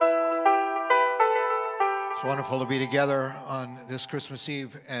It's wonderful to be together on this Christmas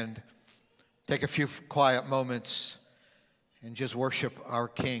Eve and take a few quiet moments and just worship our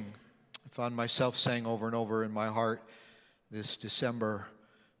King. I found myself saying over and over in my heart this December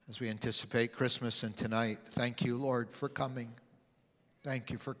as we anticipate Christmas and tonight, thank you, Lord, for coming.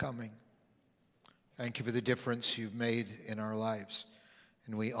 Thank you for coming. Thank you for the difference you've made in our lives.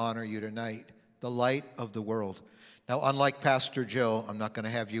 And we honor you tonight, the light of the world. Now, unlike Pastor Jill, I'm not going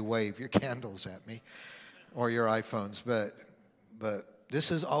to have you wave your candles at me or your iPhones, but this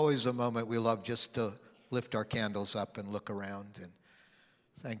is always a moment we love just to lift our candles up and look around and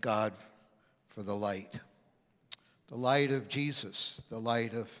thank God for the light of Jesus, the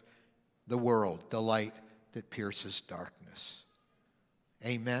light of the world, the light that pierces darkness.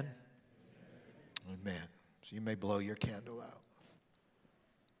 Amen? Amen. So you may blow your candle out.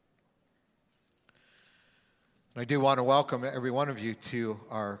 I do want to welcome every one of you to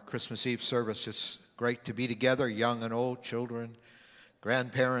our Christmas Eve service. It's great to be together, young and old, children,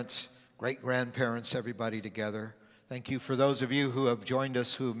 grandparents, great-grandparents, everybody together. Thank you for those of you who have joined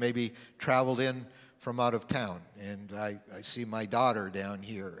us who maybe traveled in from out of town. And I see my daughter down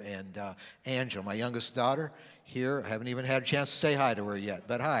here, and Angela, my youngest daughter, here. I haven't even had a chance to say hi to her yet,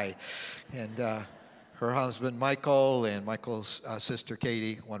 but hi. And her husband, Michael, and Michael's sister,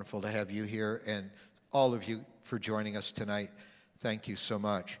 Katie. Wonderful to have you here, and all of you for joining us tonight. Thank you so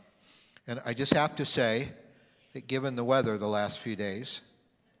much. And I just have to say that given the weather the last few days,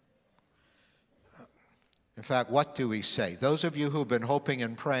 in fact, what do we say? Those of you who've been hoping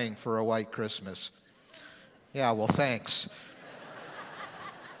and praying for a white Christmas, yeah, well, thanks.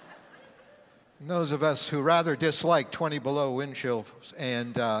 And those of us who rather dislike 20 below wind chills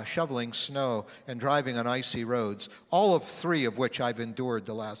and shoveling snow and driving on icy roads, all of three of which I've endured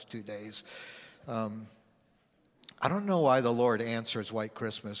the last 2 days, I don't know why the Lord answers white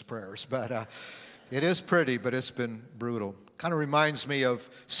Christmas prayers, but it is pretty, but it's been brutal. Kind of reminds me of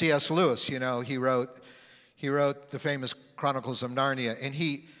C.S. Lewis. You know, he wrote the famous Chronicles of Narnia, and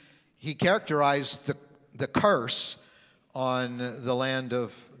he characterized the curse on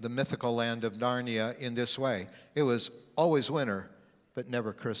the mythical land of Narnia in this way. It was always winter, but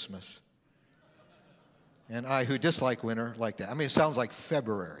never Christmas. And I, who dislike winter, like that. I mean, it sounds like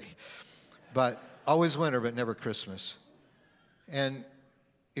February, but always winter, but never Christmas. And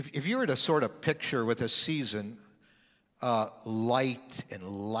if you were to sort of picture with a season light and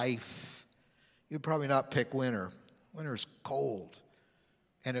life, you'd probably not pick winter. Winter's cold,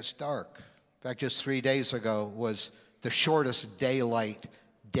 and it's dark. In fact, just 3 days ago was the shortest daylight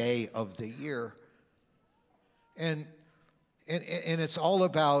day of the year. And it's all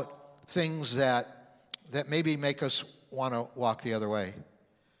about things that maybe make us want to walk the other way.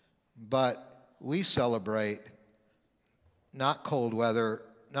 But we celebrate not cold weather,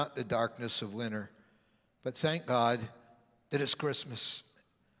 not the darkness of winter, but thank God that it's Christmas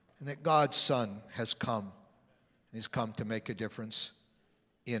and that God's Son has come. And He's come to make a difference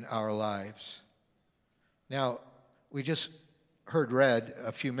in our lives. Now, we just heard read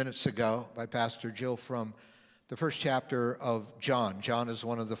a few minutes ago by Pastor Jill from the first chapter of John. John is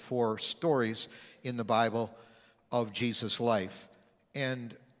one of the 4 stories in the Bible of Jesus' life.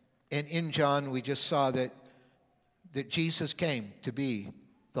 And in John, we just saw that Jesus came to be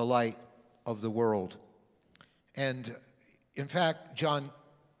the light of the world. And in fact, John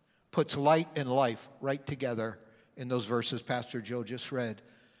puts light and life right together in those verses Pastor Joe just read.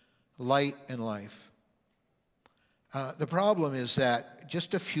 Light and life. The problem is that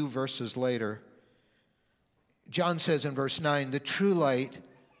just a few verses later, John says in verse 9, the true light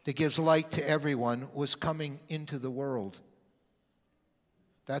that gives light to everyone was coming into the world.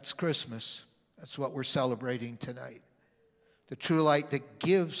 That's Christmas. That's what we're celebrating tonight. The true light that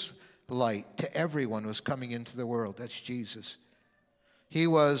gives light to everyone was coming into the world. That's Jesus. He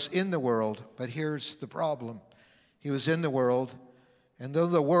was in the world, but here's the problem. He was in the world, and though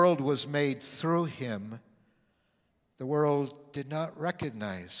the world was made through him, the world did not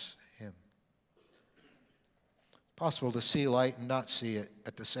recognize him. Possible to see light and not see it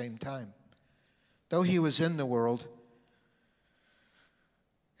at the same time. Though he was in the world,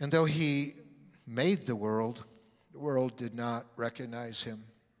 and though he made the world did not recognize him.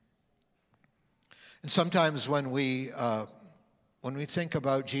 And sometimes when we think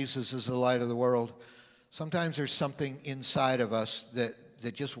about Jesus as the light of the world, sometimes there's something inside of us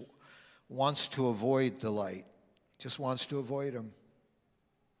that just wants to avoid the light, just wants to avoid him.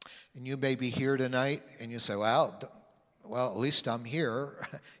 And you may be here tonight and you say, well, at least I'm here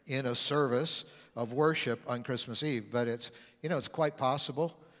in a service of worship on Christmas Eve. But it's quite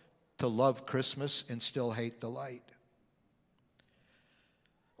possible to love Christmas and still hate the light.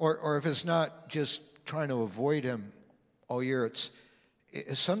 Or if it's not just trying to avoid him all year, it's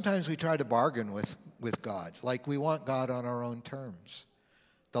sometimes we try to bargain with God, like we want God on our own terms.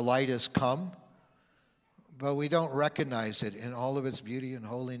 The light has come, but we don't recognize it in all of its beauty and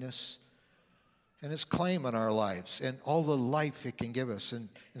holiness and its claim on our lives and all the life it can give us. And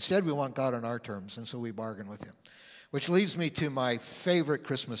instead, we want God on our terms, and so we bargain with him. Which leads me to my favorite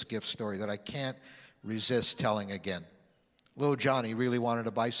Christmas gift story that I can't resist telling again. Little Johnny really wanted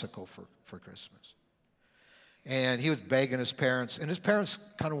a bicycle for Christmas. And he was begging his parents, and his parents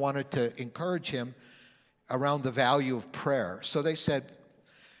kind of wanted to encourage him around the value of prayer. So they said,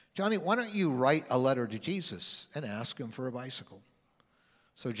 Johnny, why don't you write a letter to Jesus and ask him for a bicycle?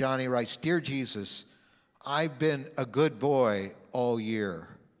 So Johnny writes, Dear Jesus, I've been a good boy all year,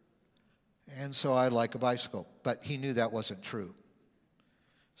 and so I'd like a bicycle. But he knew that wasn't true.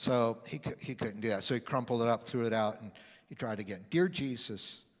 So he couldn't do that. So he crumpled it up, threw it out, and he tried again. Dear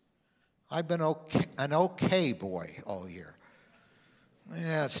Jesus, I've been an okay boy all year.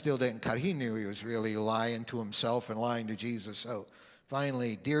 Yeah, it still didn't cut. He knew he was really lying to himself and lying to Jesus. So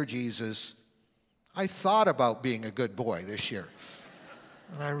finally, Dear Jesus, I thought about being a good boy this year,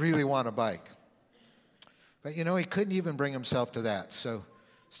 and I really want a bike. But he couldn't even bring himself to that. So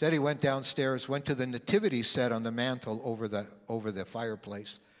instead he went downstairs, went to the nativity set on the mantle over the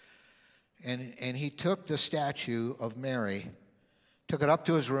fireplace, and he took the statue of Mary, took it up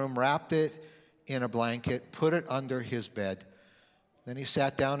to his room, wrapped it in a blanket, put it under his bed. Then he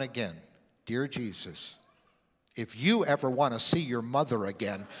sat down again. Dear Jesus, if you ever want to see your mother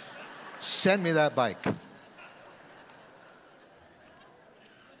again, send me that bike.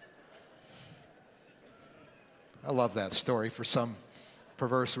 I love that story for some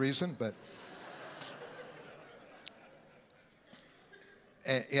perverse reason, but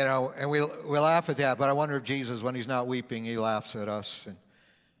and we laugh at that, but I wonder if Jesus, when he's not weeping, he laughs at us.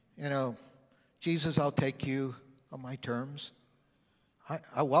 And Jesus, I'll take you on my terms.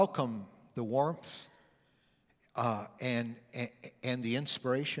 I welcome the warmth and the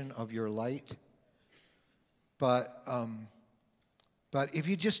inspiration of your light, but if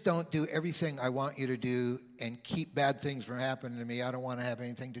you just don't do everything I want you to do and keep bad things from happening to me, I don't want to have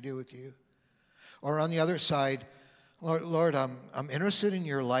anything to do with you. Or on the other side, Lord, I'm interested in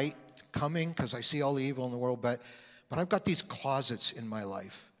your light coming because I see all the evil in the world, but I've got these closets in my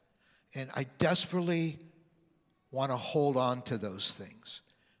life, and I desperately want to hold on to those things.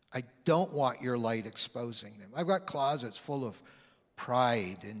 I don't want your light exposing them. I've got closets full of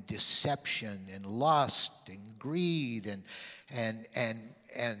pride and deception and lust and greed and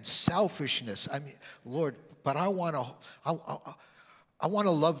selfishness. I mean, Lord, but I want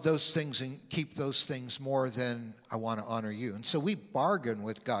to love those things and keep those things more than I want to honor you. And so we bargain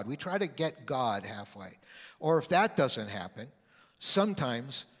with God. We try to get God halfway. Or if that doesn't happen,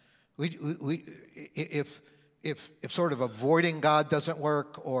 sometimes if sort of avoiding God doesn't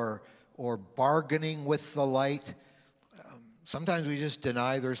work or bargaining with the light, sometimes we just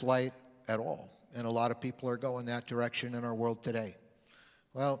deny there's light at all. And a lot of people are going that direction in our world today.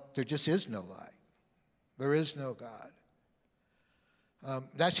 Well, there just is no light. There is no God.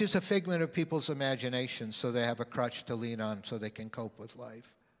 That's just a figment of people's imagination, so they have a crutch to lean on so they can cope with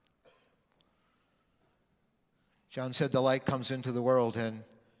life. John said the light comes into the world, and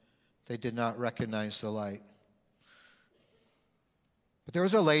they did not recognize the light. But there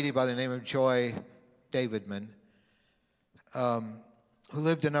was a lady by the name of Joy Davidman who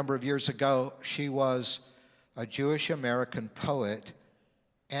lived a number of years ago. She was a Jewish American poet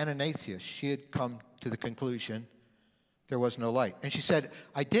and an atheist. She had come to the conclusion there was no light. And she said,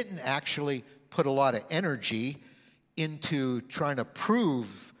 I didn't actually put a lot of energy into trying to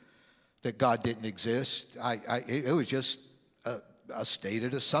prove that God didn't exist. It was just a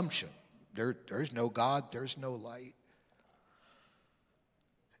stated assumption. There's no God, there's no light.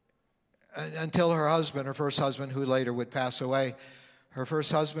 Until her first husband, who later would pass away, her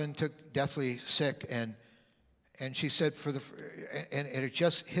first husband took deathly sick, and she said and it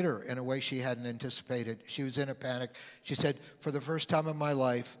just hit her in a way she hadn't anticipated. She was in a panic. She said, for the first time in my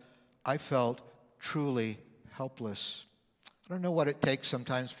life, I felt truly helpless. I don't know what it takes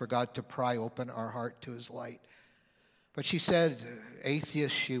sometimes for God to pry open our heart to his light. But she said,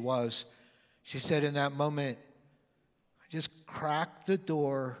 atheist she was, she said in that moment, I just cracked the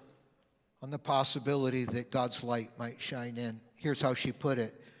door on the possibility that God's light might shine in. Here's how she put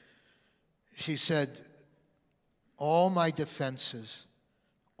it. She said, all my defenses,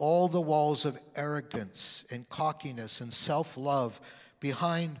 all the walls of arrogance and cockiness and self-love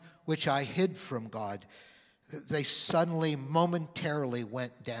behind which I hid from God, they suddenly, momentarily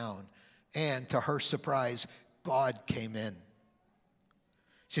went down. And to her surprise, God came in.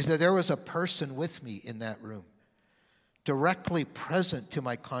 She said, there was a person with me in that room, directly present to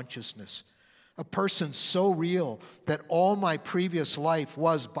my consciousness. A person so real that all my previous life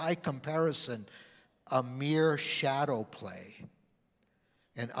was, by comparison, a mere shadow play.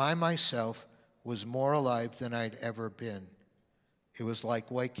 And I myself was more alive than I'd ever been. It was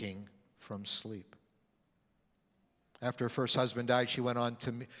like waking from sleep. After her first husband died, she went on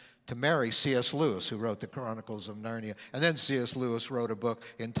to marry C.S. Lewis, who wrote the Chronicles of Narnia. And then C.S. Lewis wrote a book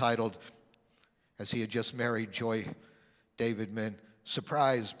entitled, as he had just married Joy Davidman,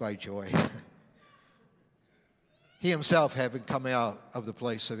 Surprised by Joy. He himself having come out of the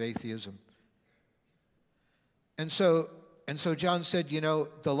place of atheism. And so John said,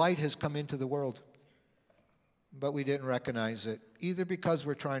 the light has come into the world, but we didn't recognize it, either because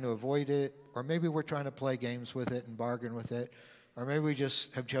we're trying to avoid it, or maybe we're trying to play games with it and bargain with it, or maybe we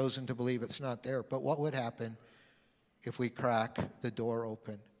just have chosen to believe it's not there. But what would happen if we crack the door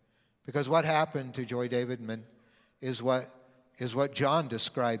open? Because what happened to Joy Davidman is what John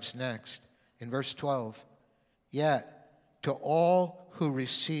describes next in verse 12. Yet to all who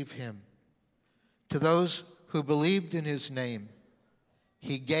receive him, to those who believed in his name,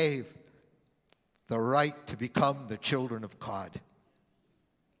 he gave the right to become the children of God.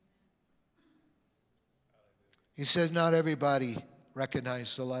 He said not everybody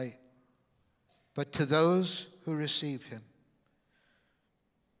recognized the light, but to those who receive him,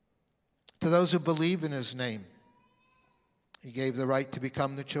 to those who believe in his name, he gave the right to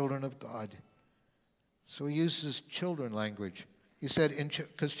become the children of God. So he uses children language. He said,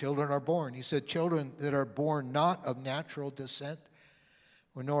 because children are born. He said, children that are born not of natural descent,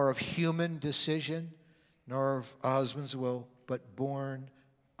 nor of human decision, nor of a husband's will, but born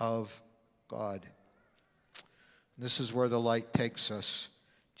of God. This is where the light takes us,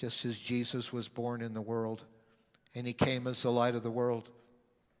 just as Jesus was born in the world, and he came as the light of the world.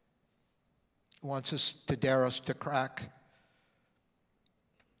 He wants us to dare us to crack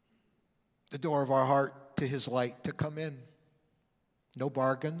the door of our heart to his light to come in. No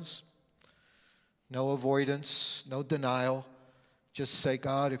bargains, no avoidance, no denial. Just say,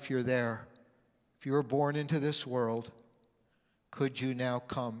 God, if you're there, if you were born into this world, could you now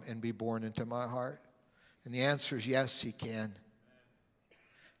come and be born into my heart? And the answer is yes, he can.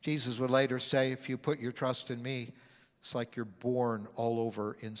 Jesus would later say, if you put your trust in me, it's like you're born all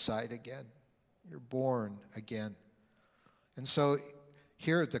over inside again. You're born again. And so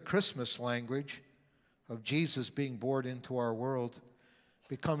here, the Christmas language of Jesus being born into our world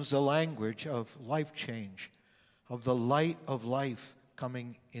becomes the language of life change, of the light of life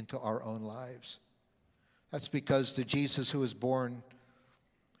coming into our own lives. That's because the Jesus who was born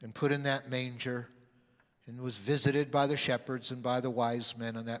and put in that manger and was visited by the shepherds and by the wise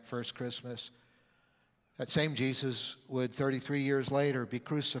men on that first Christmas, that same Jesus would 33 years later be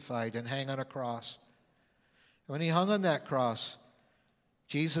crucified and hang on a cross. When he hung on that cross,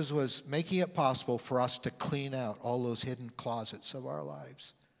 Jesus was making it possible for us to clean out all those hidden closets of our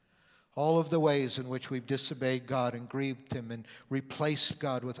lives. All of the ways in which we've disobeyed God and grieved him and replaced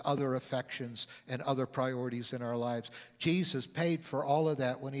God with other affections and other priorities in our lives. Jesus paid for all of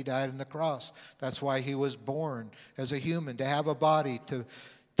that when he died on the cross. That's why he was born as a human, to have a body, to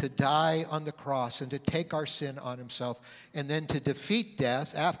die on the cross and to take our sin on himself, and then to defeat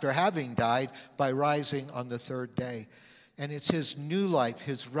death after having died by rising on the third day. And it's his new life,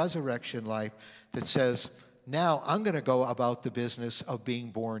 his resurrection life, that says, now I'm going to go about the business of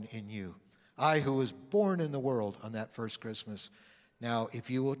being born in you. I who was born in the world on that first Christmas. Now, if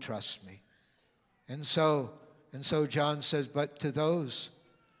you will trust me. And so John says, but to those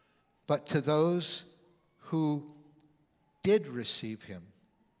who did receive him,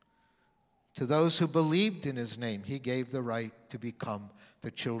 to those who believed in his name, he gave the right to become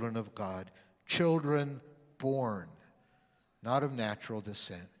the children of God. Children born, not of natural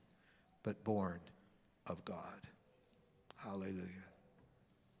descent, but born of God. Hallelujah.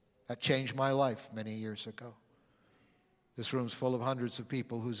 That changed my life many years ago. This room's full of hundreds of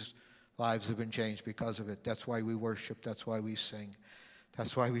people whose lives have been changed because of it. That's why we worship. That's why we sing.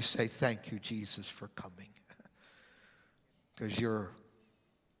 That's why we say, thank you, Jesus, for coming. Because you're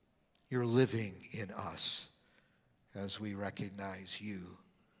living in us as we recognize you,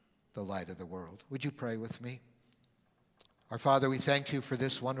 the light of the world. Would you pray with me? Our Father, we thank you for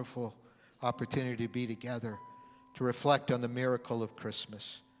this wonderful opportunity to be together, to reflect on the miracle of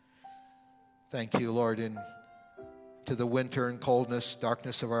Christmas. Thank you, Lord, to the winter and coldness,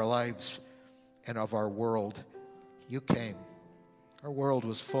 darkness of our lives and of our world. You came. Our world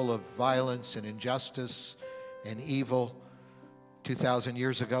was full of violence and injustice and evil 2,000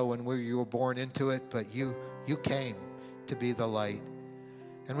 years ago when you were born into it, but you came to be the light.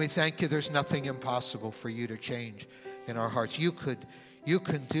 And we thank you there's nothing impossible for you to change in our hearts. You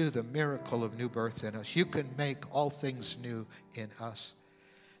can do the miracle of new birth in us. You can make all things new in us.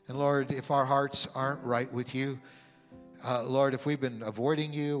 And Lord, if our hearts aren't right with you, Lord, if we've been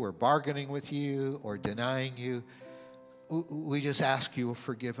avoiding you or bargaining with you or denying you, we just ask you to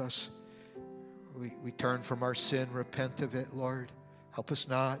forgive us. We turn from our sin, repent of it, Lord. Help us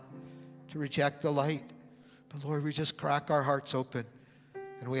not to reject the light. But Lord, we just crack our hearts open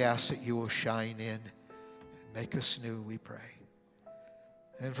and we ask that you will shine in and make us new, we pray.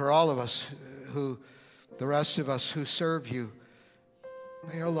 And for all of us the rest of us who serve you,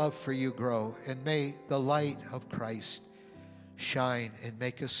 may our love for you grow, and may the light of Christ shine and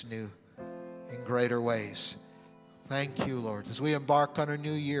make us new in greater ways. Thank you, Lord. As we embark on a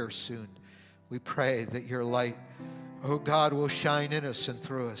new year soon, we pray that your light, oh God, will shine in us and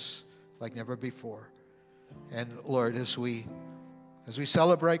through us like never before. And Lord, as we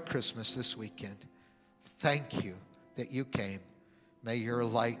celebrate Christmas this weekend, thank you that you came. May your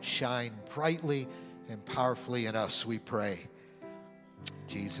light shine brightly and powerfully in us, we pray. In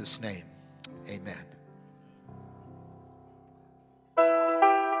Jesus' name, amen.